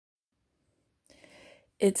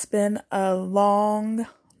It's been a long,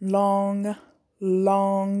 long,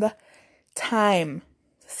 long time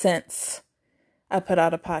since I put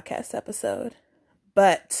out a podcast episode,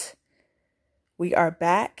 but we are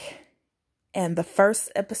back, and the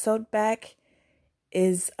first episode back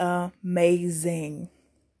is amazing.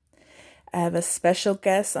 I have a special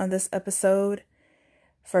guest on this episode,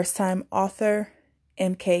 first-time author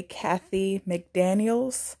MK Kathy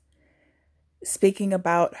McDaniels, speaking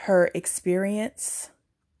about her experience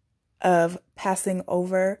of passing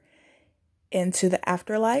over into the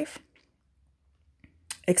afterlife,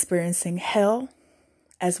 experiencing hell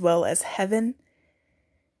as well as heaven,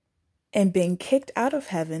 and being kicked out of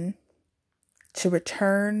heaven to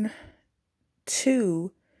return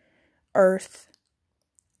to earth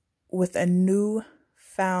with a new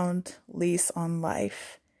found lease on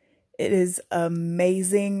life. It is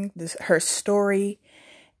amazing, her story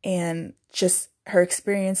and just her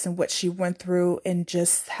experience and what she went through and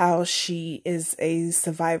just how she is a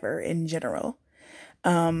survivor in general.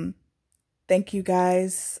 Thank you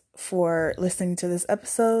guys for listening to this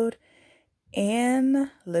episode, and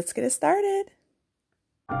let's get it started.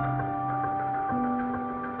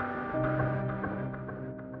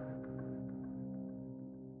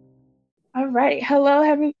 All right.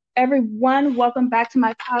 Hello, everyone. Welcome back to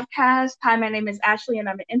my podcast. Hi, my name is Ashley, and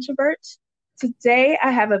I'm an introvert. Today,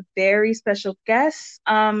 I have a very special guest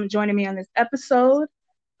joining me on this episode.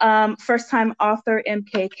 First-time author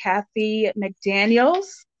MK Kathy McDaniels.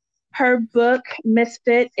 Her book,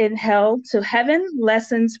 Misfit in Hell to Heaven,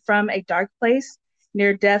 Lessons from a Dark Place,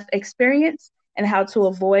 Near-Death Experience, and How to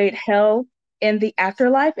Avoid Hell in the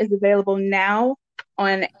Afterlife, is available now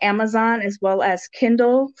on Amazon as well as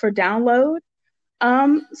Kindle for download.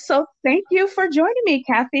 So thank you for joining me,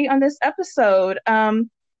 Kathy, on this episode.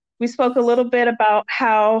 We spoke a little bit about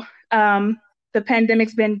how the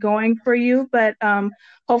pandemic's been going for you, but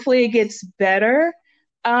hopefully it gets better.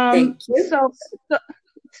 Thank you.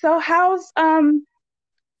 So how's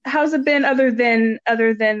it been other than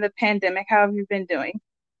the pandemic? How have you been doing?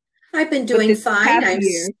 I've been doing fine.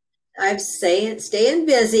 I'm staying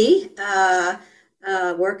busy,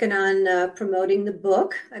 working on promoting the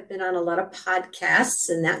book. I've been on a lot of podcasts,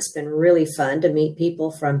 and that's been really fun to meet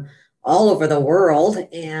people from all over the world.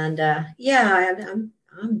 And I'm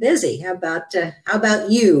busy. How about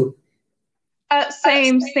you?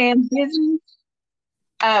 Same busy.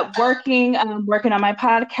 Working on my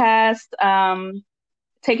podcast,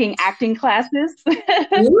 taking acting classes.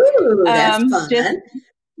 Ooh, that's fun.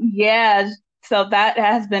 So that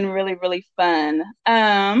has been really, really fun.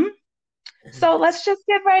 So let's just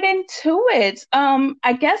get right into it.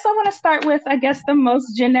 I guess I want to start with, the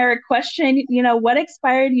most generic question. What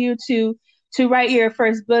inspired you to write your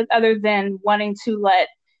first book, other than wanting to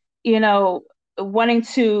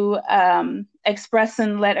express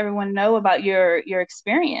and let everyone know about your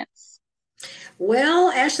experience? Well,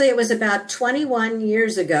 actually, it was about 21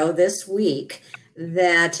 years ago this week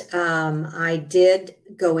that I did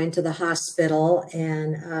go into the hospital,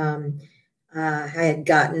 and I had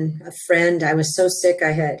gotten a friend. I was so sick.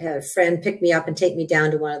 I had a friend pick me up and take me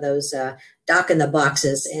down to one of those dock in the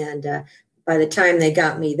boxes. And by the time they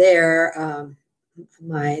got me there,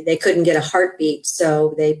 they couldn't get a heartbeat.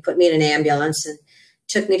 So they put me in an ambulance and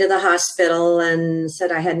took me to the hospital and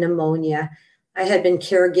said I had pneumonia. I had been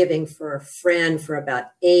caregiving for a friend for about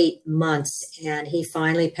 8 months, and he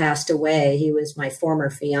finally passed away. He was my former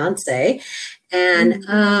fiance. And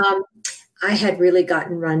I had really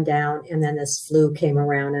gotten run down, and then this flu came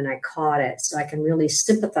around and I caught it. So I can really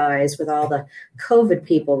sympathize with all the COVID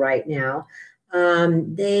people right now.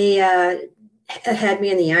 They had me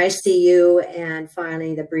in the ICU, and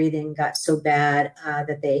finally the breathing got so bad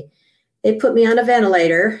that they put me on a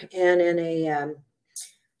ventilator and in a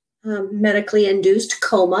medically induced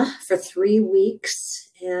coma for 3 weeks.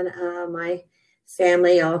 And my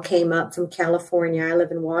family all came up from California. I live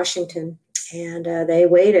in Washington. And they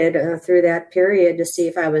waited through that period to see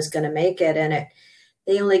if I was going to make it. And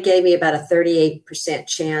they only gave me about a 38%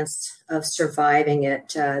 chance of surviving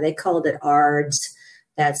it. They called it ARDS.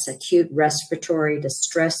 That's acute respiratory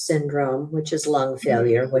distress syndrome, which is lung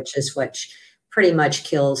failure, which is what pretty much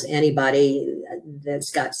kills anybody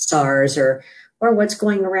that's got SARS or what's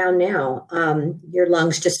going around now. Your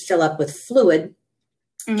lungs just fill up with fluid,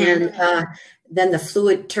 and then the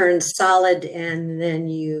fluid turns solid, and then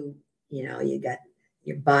you got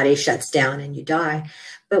your body shuts down and you die.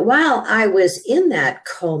 But while I was in that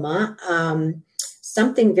coma,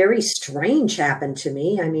 something very strange happened to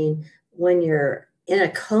me. I mean, when you're in a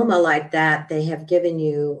coma like that, they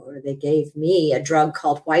gave me a drug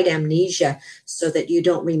called white amnesia so that you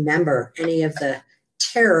don't remember any of the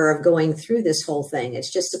terror of going through this whole thing.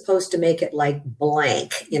 It's just supposed to make it like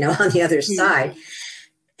blank, on the other Mhm. side.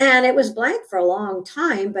 And it was blank for a long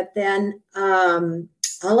time, but then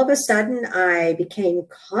all of a sudden I became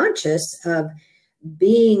conscious of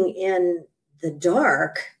being in the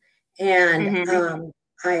dark, and Mhm.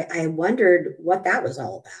 I wondered what that was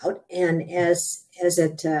all about. And as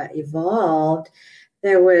it evolved,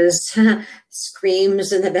 there was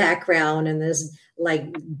screams in the background, and this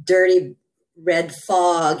like dirty red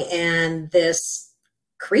fog, and this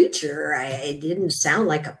creature. It didn't sound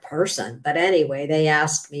like a person, but anyway, they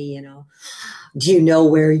asked me, do you know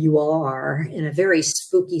where you are, in a very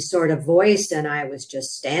spooky sort of voice. And I was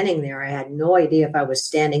just standing there. I had no idea if I was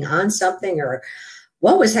standing on something or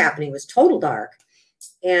what was happening. It was total dark.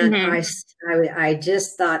 And Mhm. I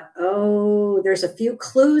just thought, oh, there's a few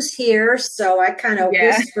clues here. So I kind of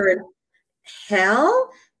Yeah. whispered,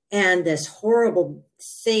 hell. And this horrible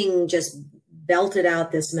thing just belted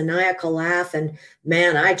out this maniacal laugh. And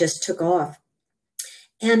man, I just took off.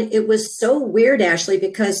 And it was so weird, Ashley,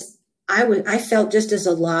 because I felt just as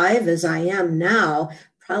alive as I am now,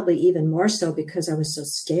 probably even more so because I was so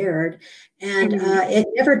scared. And Mhm. it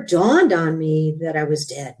never dawned on me that I was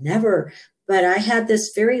dead, never. But I had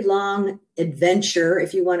this very long adventure,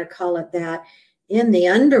 if you want to call it that, in the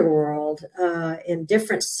underworld, in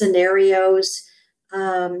different scenarios,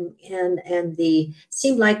 and the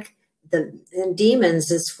seemed like the and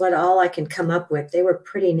demons is what all I can come up with. They were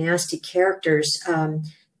pretty nasty characters.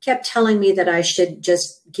 Kept telling me that I should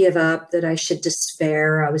just give up, that I should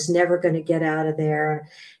despair. I was never going to get out of there.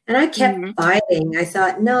 And I kept Mhm. fighting. I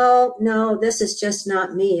thought, no, no, this is just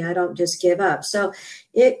not me. I don't just give up. So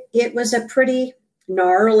it was a pretty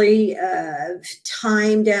gnarly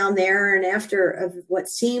time down there. And after what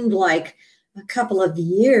seemed like a couple of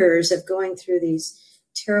years of going through these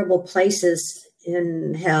terrible places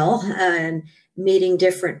in hell, and meeting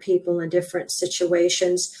different people in different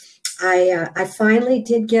situations, I finally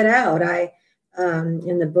did get out.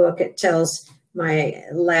 In the book it tells my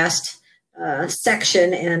last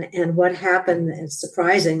section, and what happened. And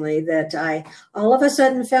surprisingly, that I all of a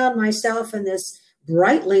sudden found myself in this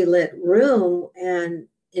brightly lit room and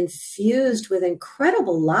infused with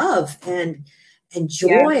incredible love and Yeah.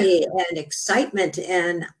 joy and excitement.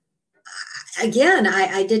 And again,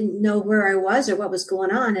 I didn't know where I was or what was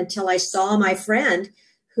going on until I saw my friend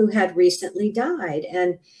who had recently died.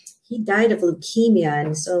 And he died of leukemia.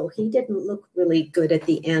 And so he didn't look really good at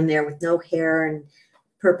the end there, with no hair and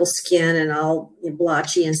purple skin and all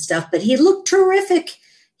blotchy and stuff. But he looked terrific.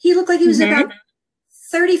 He looked like he was Mhm. about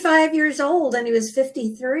 35 years old, and he was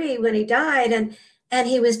 53 when he died. And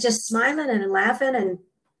he was just smiling and laughing,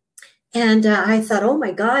 and I thought, oh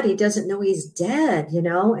my God, he doesn't know he's dead,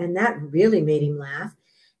 and that really made him laugh.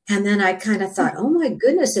 And then I kind of thought, oh my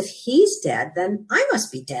goodness, if he's dead, then I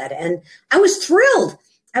must be dead. And I was thrilled.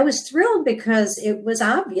 I was thrilled because it was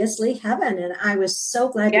obviously heaven, and I was so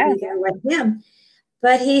glad to Yeah. be there with him.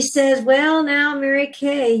 But he said, well, now, Mary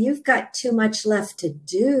Kay, you've got too much left to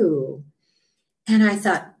do. And I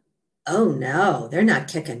thought, oh no, they're not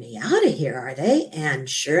kicking me out of here, are they? And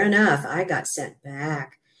sure enough, I got sent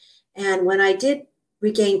back. And when I did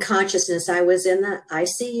regain consciousness, I was in the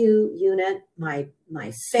ICU unit. My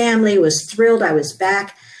family was thrilled I was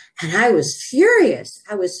back, and I was furious.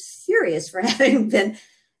 I was furious for having been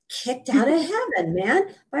kicked out of heaven,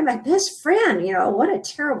 man, by my best friend. What a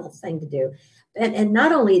terrible thing to do. And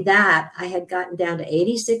not only that, I had gotten down to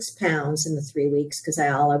 86 pounds in the 3 weeks, because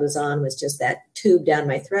all I was on was just that tube down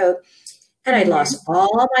my throat. And I'd Mhm. lost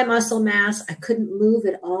all my muscle mass. I couldn't move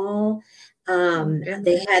at all. Oh my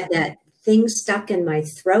They goodness. had that thing stuck in my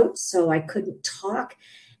throat, so I couldn't talk.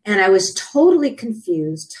 And I was totally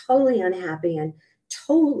confused, totally unhappy, and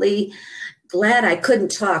totally glad I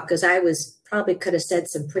couldn't talk, because I was probably could have said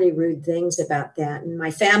some pretty rude things about that. And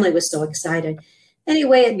my family was so excited.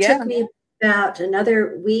 Anyway, it Yeah. took me about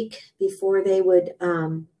another week before they would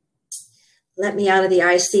let me out of the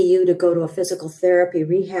ICU to go to a physical therapy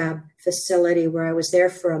rehab facility, where I was there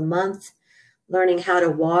for a month, learning how to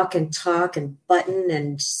walk and talk and button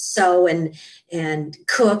and sew and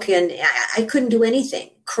cook. And I couldn't do anything.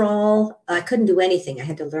 Crawl. I couldn't do anything. I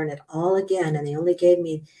had to learn it all again. And they only gave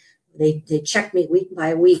me, they checked me week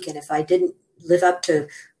by week. And if I didn't live up to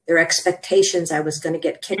their expectations, I was going to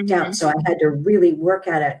get kicked out. Mhm. So I had to really work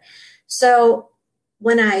at it. So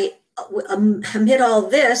when amid all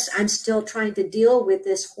this, I'm still trying to deal with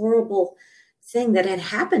this horrible thing that had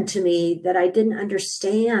happened to me that I didn't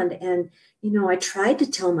understand. And I tried to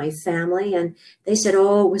tell my family, and they said,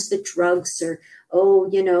 oh, it was the drugs, or, oh,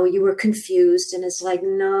 you were confused. And it's like,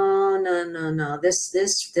 no, no, no, no, this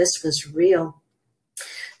was real.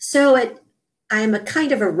 So I'm a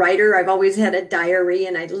kind of a writer. I've always had a diary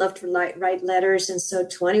and I love to write letters. And so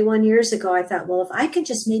 21 years ago, I thought, well, if I could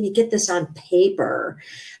just maybe get this on paper,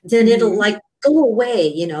 then it'll Mm-hmm. like go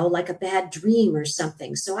away, like a bad dream or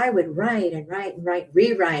something. So I would write and write and write,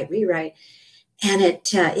 rewrite. And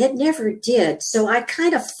it never did. So I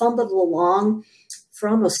kind of fumbled along for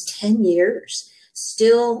almost 10 years,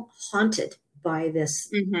 still haunted by this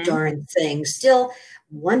Mm-hmm. darn thing, still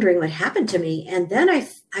wondering what happened to me. And then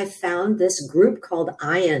I found this group called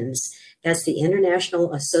IONS. That's the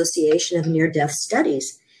International Association of Near Death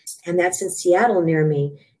Studies. And that's in Seattle near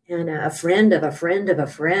me. And a friend of a friend of a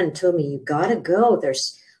friend told me, you got to go.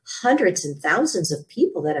 There's hundreds and thousands of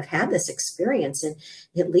people that have had this experience. And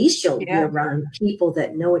at least you'll be Yeah. around people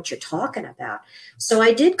that know what you're talking about. So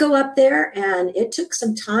I did go up there, and it took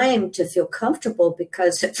some time to feel comfortable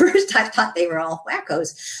because at first I thought they were all wackos,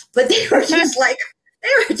 but they were just like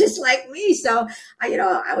me. So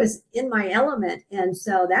I was in my element, and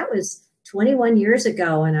so that was 21 years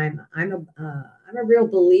ago, and I'm a real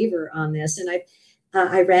believer on this, and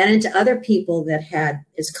I ran into other people that had,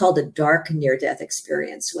 it's called a dark near death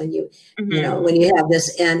experience when Mm-hmm. when you have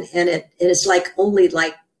this, and it is like only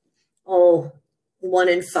like, oh, 1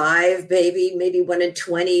 in 5, maybe 1 in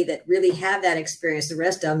 20 that really have that experience. The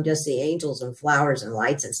rest of them just see angels and flowers and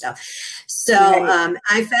lights and stuff. So Right.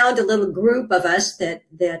 I found a little group of us that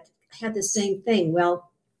had the same thing.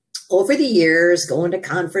 Well, over the years, going to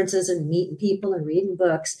conferences and meeting people and reading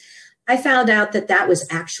books, I found out that that was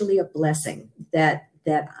actually a blessing. That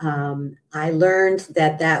I learned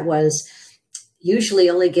that that was usually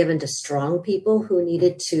only given to strong people who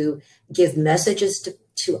needed to give messages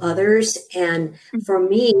to others. And for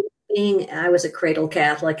me, I was a cradle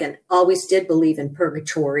Catholic and always did believe in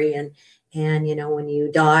purgatory. And when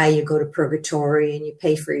you die, you go to purgatory and you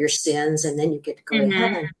pay for your sins and then you get to go to Mm-hmm.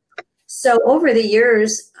 heaven. So over the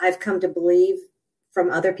years, I've come to believe from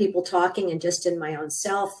other people talking and just in my own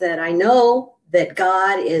self that I know that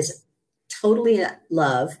God is totally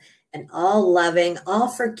love and all loving, all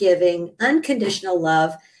forgiving, unconditional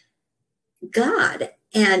love God.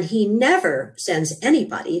 And he never sends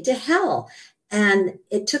anybody to hell. And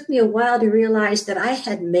it took me a while to realize that I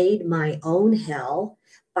had made my own hell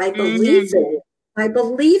by Mm-hmm.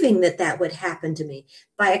 believing that that would happen to me,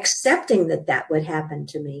 by accepting that that would happen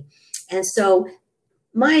to me. And so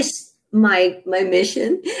my my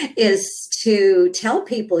mission is to tell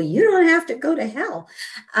people you don't have to go to hell.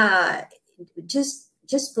 Uh,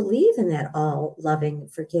 just believe in that all loving,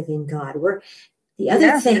 forgiving God. The other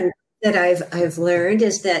Yeah. thing that I've learned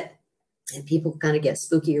is that, and people kind of get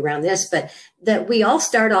spooky around this, but that we all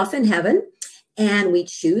start off in heaven and we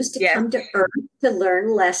choose to Yes. come to earth to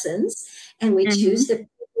learn lessons, and we Mm-hmm. choose the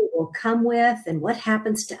people we'll come with and what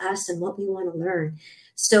happens to us and what we want to learn.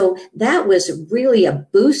 So that was really a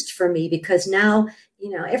boost for me because now,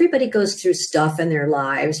 everybody goes through stuff in their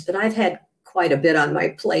lives, but I've had quite a bit on my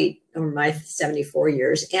plate over my 74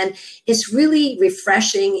 years. And it's really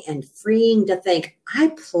refreshing and freeing to think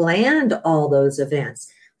I planned all those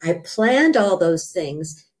events. I planned all those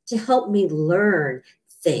things to help me learn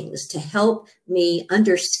things, to help me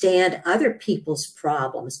understand other people's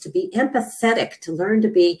problems, to be empathetic, to learn to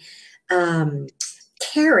be um,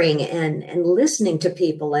 caring and listening to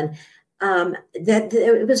people. And that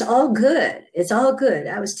it was all good. It's all good.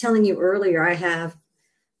 I was telling you earlier, I have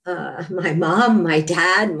my mom, my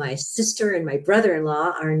dad, my sister, and my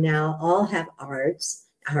brother-in-law are now all have ARDS.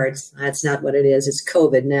 ARDS, that's not what it is. It's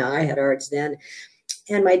COVID now. I had ARDS then.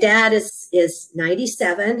 And my dad is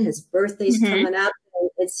 97. His birthday's Mm-hmm. coming up.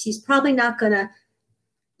 He's probably not going to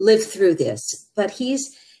live through this, but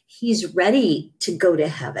he's ready to go to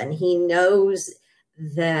heaven. He knows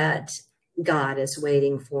that God is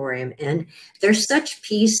waiting for him. And there's such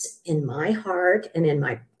peace in my heart and in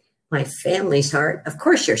my family's heart. Of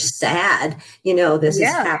course, you're sad, this is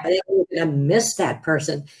Yeah. happening. You're going to miss that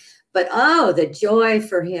person. But oh, the joy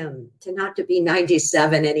for him to be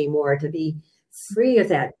 97 anymore, to be free of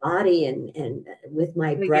that body and with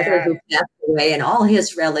my brother Yeah. who passed away and all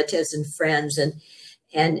his relatives and friends and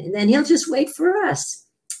then he'll just wait for us.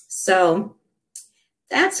 So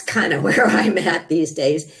that's kind of where I'm at these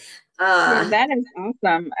days. Yeah, Uh, that is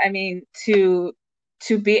awesome. I mean, to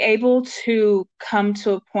be able to come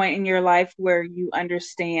to a point in your life where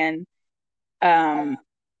um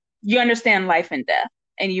you understand life and death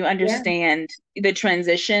and you yeah, understand the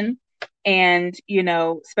transition and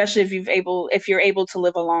especially if you're able to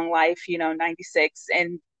live a long life, 96,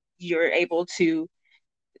 and you're able to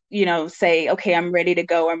say, okay, I'm ready to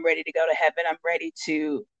go to heaven, I'm ready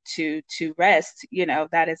to rest,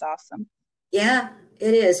 that is awesome. yeah.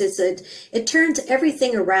 It is. It turns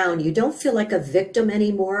everything around. You don't feel like a victim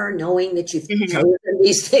anymore, knowing that you've Hmm. chosen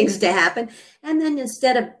these things to happen. And then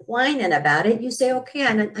instead of whining about it, you say, okay,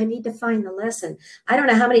 I need to find the lesson. I don't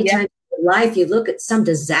know how many Yeah. times in life you look at some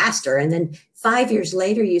disaster and then 5 years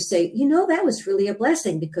later you say, that was really a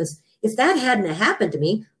blessing, because if that hadn't have happened to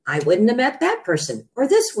me, I wouldn't have met that person, or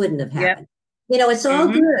this wouldn't have Yep. happened. It's all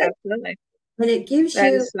Hmm. good. Absolutely. And it gives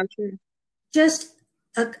That you is so true. just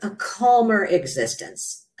a calmer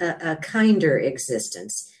existence, a kinder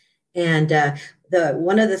existence. And the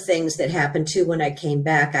one of the things that happened too when I came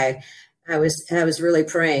back, I was really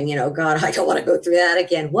praying, God, I don't want to go through that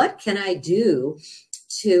again. What can I do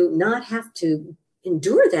to not have to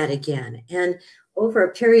endure that again? And over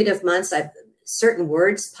a period of months, certain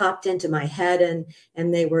words popped into my head,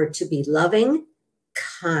 and they were to be loving,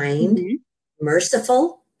 kind, Hmm.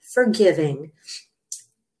 merciful, forgiving.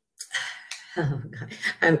 Oh God,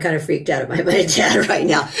 I'm kind of freaked out of my dad right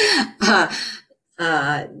now.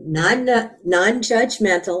 Uh,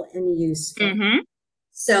 non-judgmental and useful. Hmm.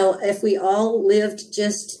 So if we all lived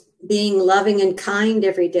just being loving and kind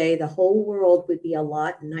every day, the whole world would be a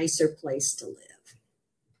lot nicer place to live.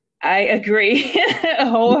 I agree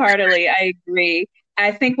wholeheartedly. I agree.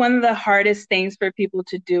 I think one of the hardest things for people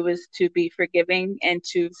to do is to be forgiving and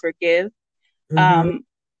to forgive. Mm-hmm. Um,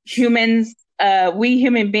 we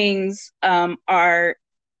human beings are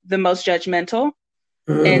the most judgmental,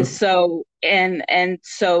 and Mm.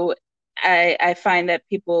 so I find that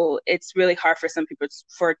it's really hard for some people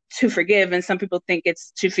to forgive, and some people think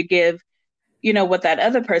it's to forgive, what that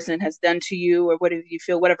other person has done to you, or what you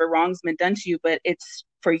feel whatever wrong's been done to you, but it's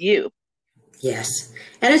for you. Yes.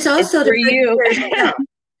 And it's It's also to for forgive you. yourself.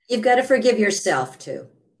 You've got to forgive yourself too.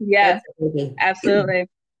 That's Yeah, a biggie. absolutely.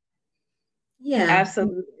 Yeah.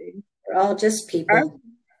 Absolutely. We're all just Are- people.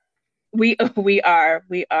 we are.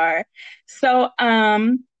 So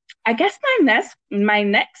I guess my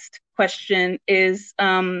next question is,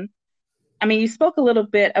 I mean, you spoke a little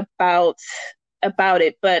bit about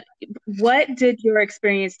it, but what did your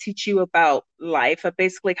experience teach you about life?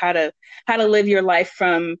 Basically how to live your life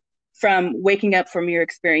from waking up from your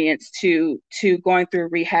experience to going through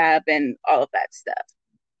rehab and all of that stuff.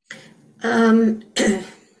 Um,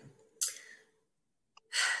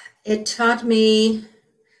 it taught me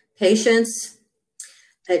patience.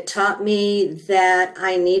 It taught me that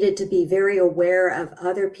I needed to be very aware of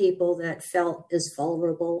other people that felt as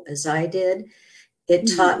vulnerable as I did. It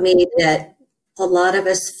taught Mhm. me that a lot of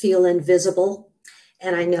us feel invisible.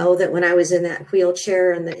 And I know that when I was in that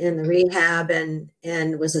wheelchair in the rehab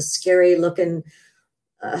and was a scary looking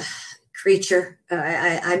uh, creature,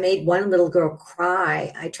 I made one little girl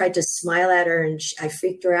cry. I tried to smile at her and I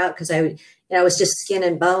freaked her out because I was just skin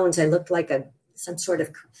and bones. I looked like some sort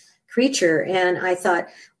of creature. And I thought,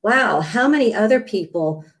 wow, how many other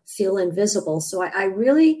people feel invisible? So I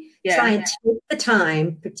really try Yeah. and take the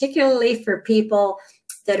time, particularly for people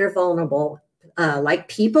that are vulnerable, like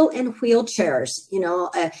people in wheelchairs,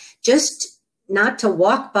 just not to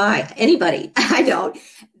walk by anybody. I don't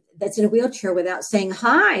that's in a wheelchair without saying,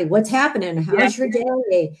 hi, what's happening? Yeah. How's your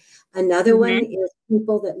day? Another one Hmm. is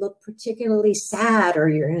people that look particularly sad, or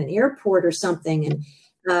you're in an airport or something, and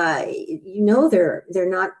they're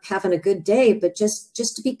not having a good day, but just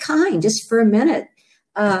to be kind, just for a minute.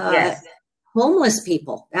 Uh, Yes. Homeless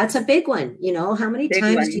people, that's a big one. How many Big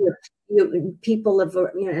times do one. people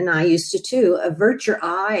and I used to too, avert your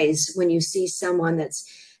eyes when you see someone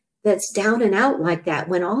that's down and out like that,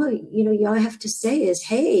 when all have to say is,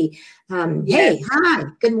 hey, Yes. hi,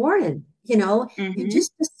 good morning, and Hmm.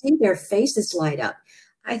 just to see their faces light up.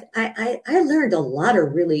 I learned a lot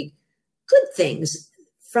of really good things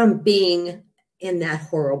from being in that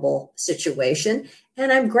horrible situation,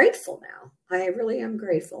 and I'm grateful now. I really am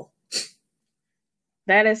grateful.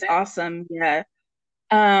 That is awesome. Yeah.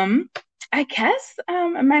 Um, I guess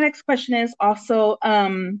my next question is also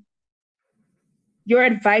your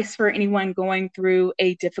advice for anyone going through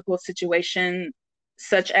a difficult situation,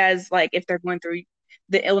 such as like if they're going through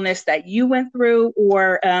the illness that you went through,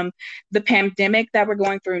 or the pandemic that we're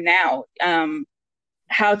going through now,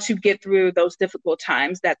 how to get through those difficult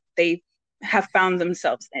times that they have found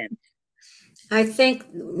themselves in. I think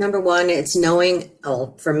number one, it's knowing,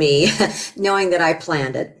 oh, for me, knowing that I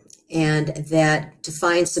planned it, and that to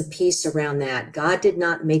find some peace around that. God did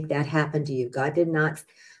not make that happen to you. God did not,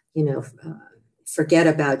 you know, uh, forget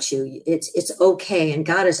about you. It's okay, and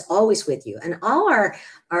God is always with you. And all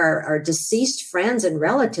our deceased friends and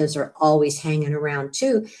relatives are always hanging around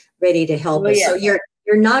too, ready to help Well, us. yeah. So you're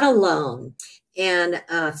not alone. and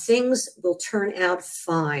things will turn out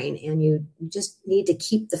fine. And you just need to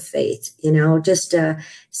keep the faith, just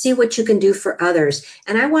see what you can do for others.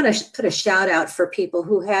 And I want to put a shout out for people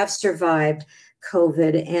who have survived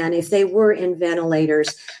COVID, and if they were in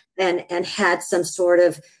ventilators and had some sort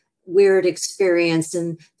of weird experience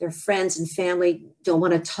and their friends and family don't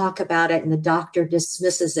want to talk about it and the doctor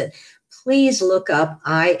dismisses it, please look up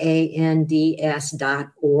iands.org.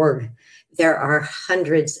 There are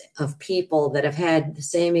hundreds of people that have had the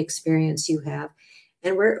same experience you have.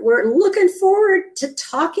 And we're looking forward to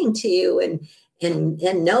talking to you and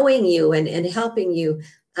knowing you and helping you.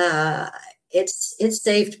 It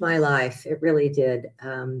saved my life. It really did.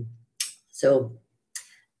 So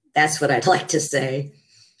that's what I'd like to say.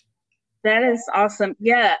 That is awesome.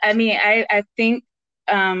 Yeah, I mean, I think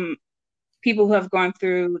people who have gone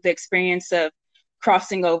through the experience of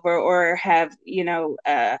crossing over or have,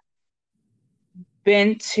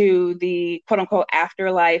 been to the quote unquote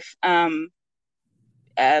afterlife,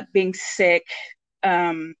 being sick,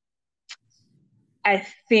 I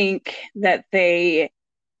think that they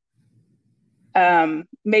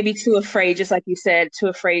maybe too afraid, just like you said, too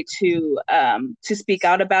afraid to speak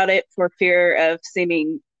out about it for fear of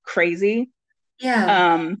seeming crazy.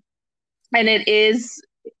 Yeah. And it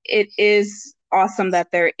is awesome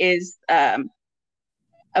that there is a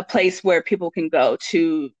place where people can go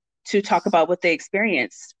to talk about what they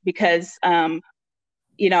experienced, because I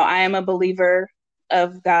am a believer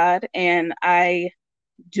of God, and I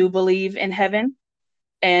do believe in heaven.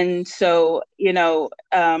 And so,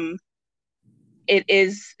 it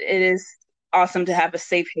is awesome to have a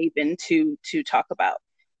safe haven to talk about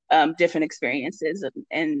different experiences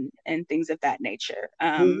and things of that nature.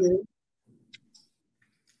 Mhm.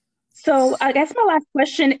 So I guess my last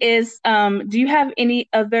question is, do you have any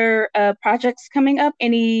other projects coming up?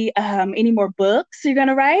 Any more books you're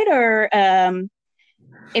gonna write, or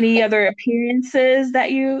any other appearances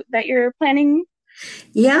that you're planning?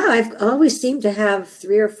 Yeah, I've always seemed to have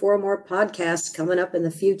 3 or 4 more podcasts coming up in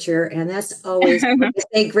the future, and that's always, like I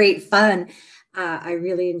say, great fun. I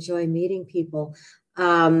really enjoy meeting people.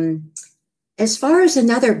 As far as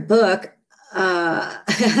another book,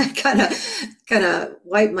 kind of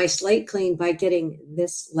wiped my slate clean by getting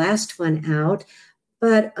this last one out,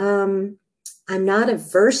 but I'm not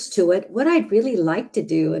averse to it. What I'd really like to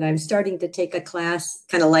do, and I'm starting to take a class,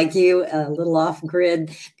 kind of like you, a little off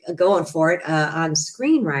grid, going for it on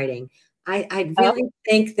screenwriting. I Oh, really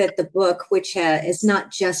think that the book, which is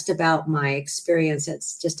not just about my experience,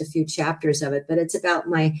 it's just a few chapters of it, but it's about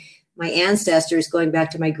my ancestors going back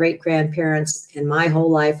to my great grandparents and my whole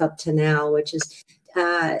life up to now, which is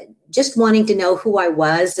just wanting to know who I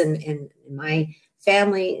was, and my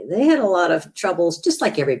family. They had a lot of troubles, just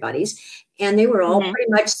like everybody's, and they were all mhm. pretty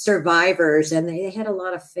much survivors, and they had a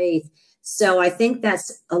lot of faith. So I think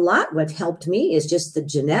that's a lot what helped me is just the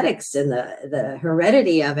genetics and the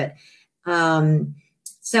heredity of it. Um,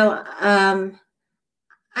 so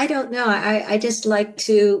I don't know. I just like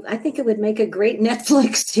to, I think it would make a great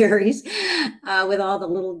Netflix series with all the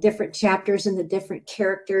little different chapters and the different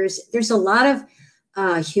characters. There's a lot of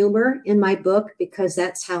humor in my book because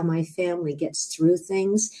that's how my family gets through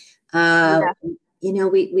things. Uh, Yeah.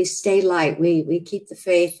 we stay light. We keep the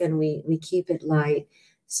faith and we keep it light.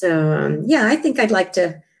 So yeah, I think I'd like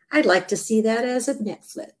to see that as a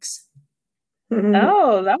Netflix.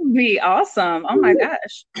 Oh, that would be awesome. Oh my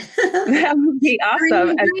gosh. That would be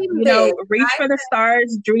awesome. Dream big, Reach right? for the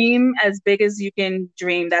stars, dream as big as you can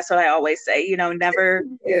dream. That's what I always say. Never,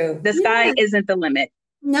 the sky Yeah. isn't the limit.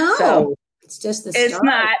 So No, it's just the it's stars.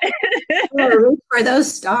 not. Yeah, root for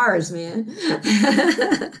those stars, man.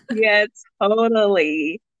 Yeah,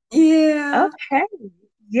 totally. Yeah. Okay.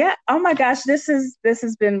 Yeah. Oh my gosh, this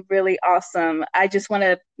has been really awesome. I just want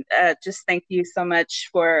to just thank you so much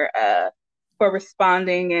for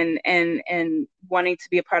responding and wanting to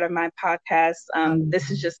be a part of my podcast.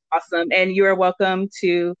 This is just awesome, and you are welcome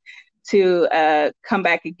to come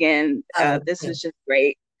back again. This Yeah. was just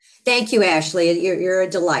great. Thank you, Ashley. You're a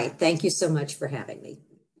delight. Thank you so much for having me.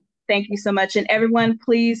 Thank you so much. And everyone,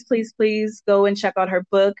 please, please, please go and check out her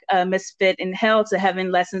book, Misfit in Hell to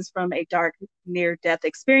Heaven Lessons from a Dark Near Death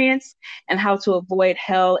Experience and How to Avoid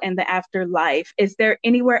Hell and the Afterlife. Is there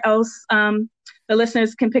anywhere else the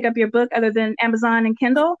listeners can pick up your book other than Amazon and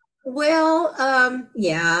Kindle? Well,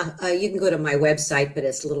 yeah, you can go to my website, but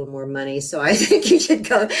it's a little more money. So I think you should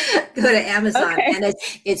go to Amazon, Okay. and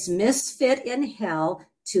it's Misfit in Hell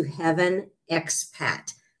to Heaven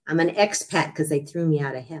Expat. I'm an expat because they threw me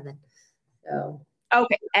out of heaven. So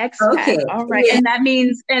Okay. Expat. okay, All right. yeah, And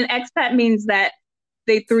an expat means that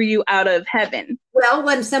they threw you out of heaven. Well,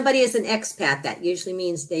 when somebody is an expat, that usually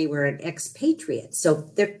means they were an expatriate. So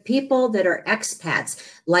they're people that are expats,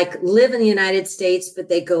 like live in the United States, but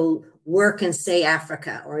they go work in, say,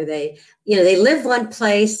 Africa, or they live one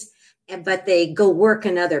place, but they go work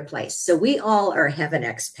another place. So we all are heaven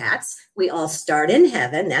expats. We all start in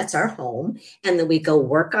heaven, that's our home, and then we go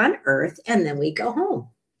work on earth, and then we go home.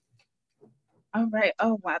 All right.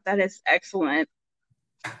 Oh, wow. That is excellent.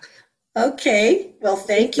 Okay. Well, It's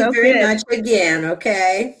thank you so very good. much again.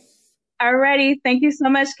 Okay. Alrighty. Thank you so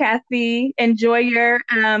much, Kathy. Enjoy your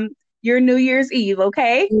New Year's Eve,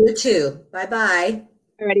 okay? You too. Bye bye.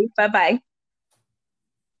 Alrighty. Bye-bye.